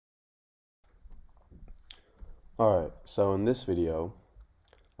Alright, so in this video,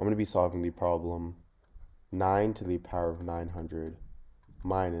 I'm going to be solving the problem 9 to the power of 900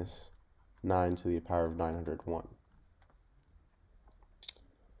 minus 9 to the power of 901.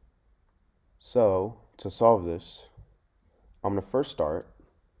 So, to solve this, I'm going to first start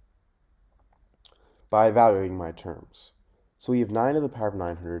by evaluating my terms. So we have 9 to the power of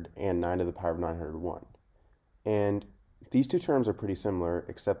 900 and 9 to the power of 901. And these two terms are pretty similar,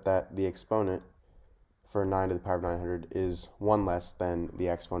 except that the exponent for 9 to the power of 900 is 1 less than the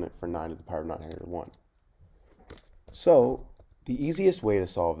exponent for 9 to the power of 901. So the easiest way to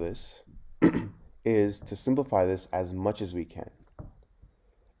solve this is to simplify this as much as we can.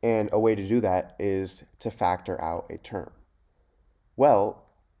 And a way to do that is to factor out a term. Well,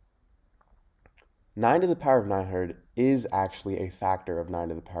 9 to the power of 900 is actually a factor of 9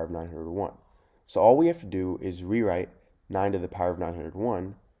 to the power of 901. So all we have to do is rewrite 9 to the power of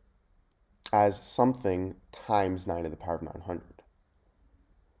 901 as something times 9 to the power of 900.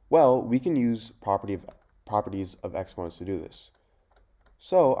 Well, we can use properties of exponents to do this.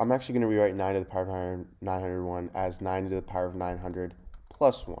 So I'm actually going to rewrite 9 to the power of 901 as 9 to the power of 900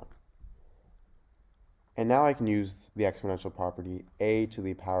 plus 1. And now I can use the exponential property a to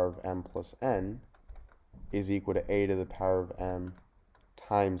the power of m plus n is equal to a to the power of m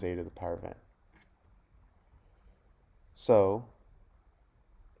times a to the power of n. So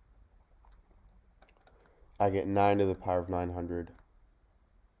I get 9 to the power of 900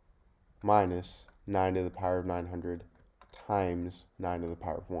 minus 9 to the power of 900 times 9 to the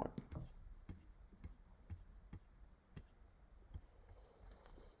power of 1.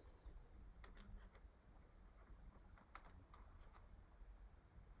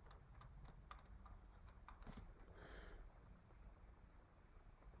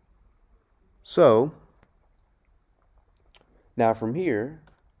 So now from here,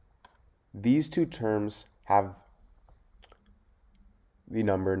 these two terms have the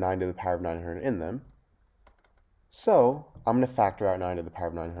number 9 to the power of 900 in them. So I'm going to factor out 9 to the power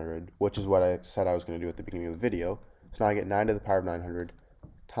of 900, which is what I said I was going to do at the beginning of the video. So now I get 9 to the power of 900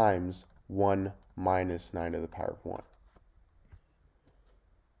 times 1 minus 9 to the power of 1.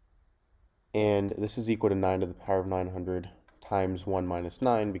 And this is equal to 9 to the power of 900 times 1 minus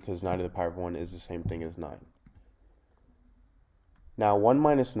 9, because 9 to the power of 1 is the same thing as 9. Now 1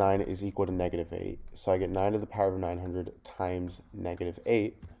 minus 9 is equal to negative 8, so I get 9 to the power of 900 times negative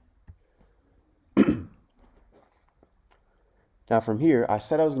 8. Now from here, I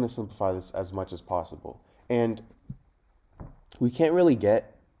said I was going to simplify this as much as possible, and we can't really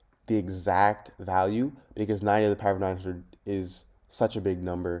get the exact value because 9 to the power of 900 is such a big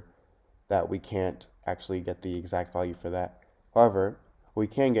number that we can't actually get the exact value for that. However, what we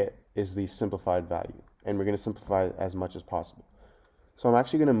can get is the simplified value, and we're going to simplify it as much as possible. So I'm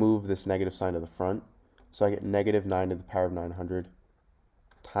actually going to move this negative sign to the front, so I get negative 9 to the power of 900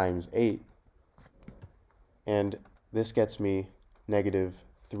 times 8, and this gets me negative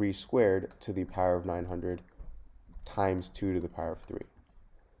 3 squared to the power of 900 times 2 to the power of 3.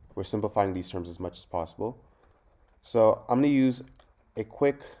 We're simplifying these terms as much as possible. So I'm going to use a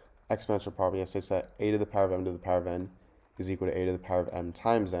quick exponential property that states that a to the power of m to the power of n is equal to a to the power of m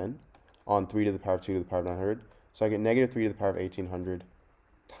times n on 3 to the power of 2 to the power of 900. So I get negative 3 to the power of 1800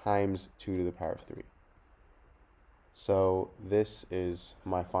 times 2 to the power of 3. So this is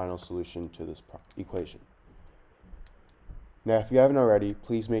my final solution to this equation. Now, if you haven't already,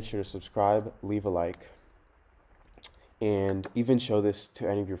 please make sure to subscribe, leave a like, and even show this to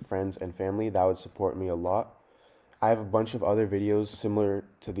any of your friends and family. That would support me a lot. I have a bunch of other videos similar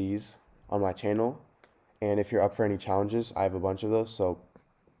to these on my channel, and if you're up for any challenges, I have a bunch of those, so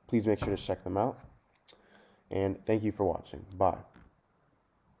please make sure to check them out. And thank you for watching. Bye.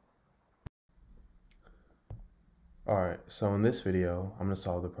 Alright, so in this video, I'm going to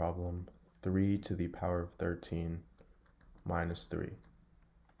solve the problem 3 to the power of 13 minus 3.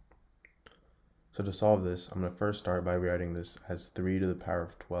 So to solve this, I'm going to first start by rewriting this as 3 to the power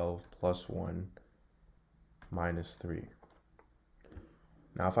of 12 plus 1 minus 3.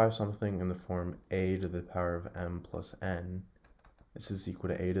 Now if I have something in the form a to the power of m plus n, this is equal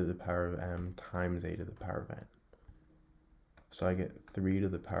to a to the power of m times a to the power of n. So I get 3 to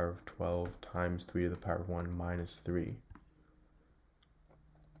the power of 12 times 3 to the power of 1 minus 3.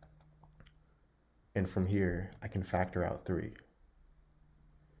 And from here, I can factor out 3.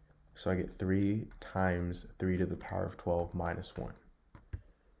 So I get 3 times 3 to the power of 12 minus 1.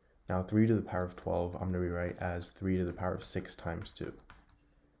 Now 3 to the power of 12, I'm going to rewrite as 3 to the power of 6 times 2.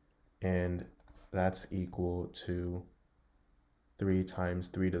 And that's equal to 3 times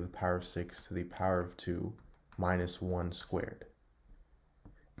 3 to the power of 6 to the power of 2 minus 1 squared.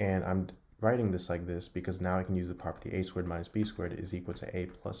 And I'm writing this like this because now I can use the property a squared minus b squared is equal to a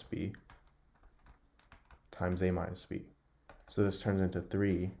plus b times a minus b. So this turns into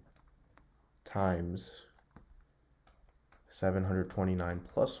 3 times 729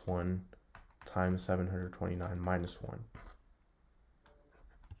 plus 1 times 729 minus 1.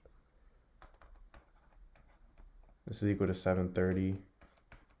 This is equal to 730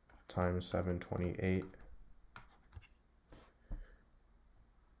 times 728.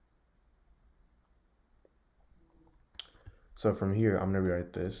 So from here, I'm going to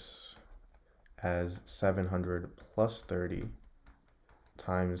rewrite this as 700 plus 30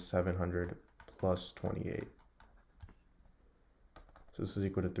 times 700 plus 28. So this is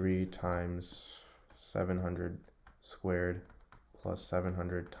equal to 3 times 700 squared plus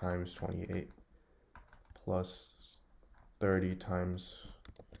 700 times 28 plus 30 times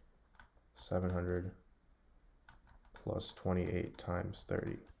 700 plus 28 times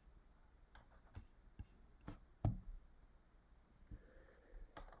 30.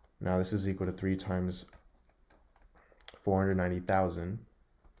 Now this is equal to 3 times 490,000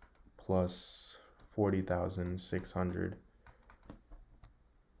 plus 40,600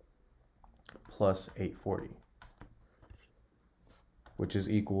 plus 840, which is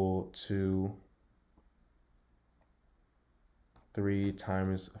equal to 3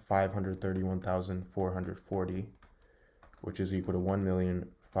 times 531,440, which is equal to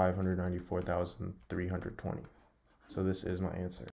 1,594,320. So this is my answer.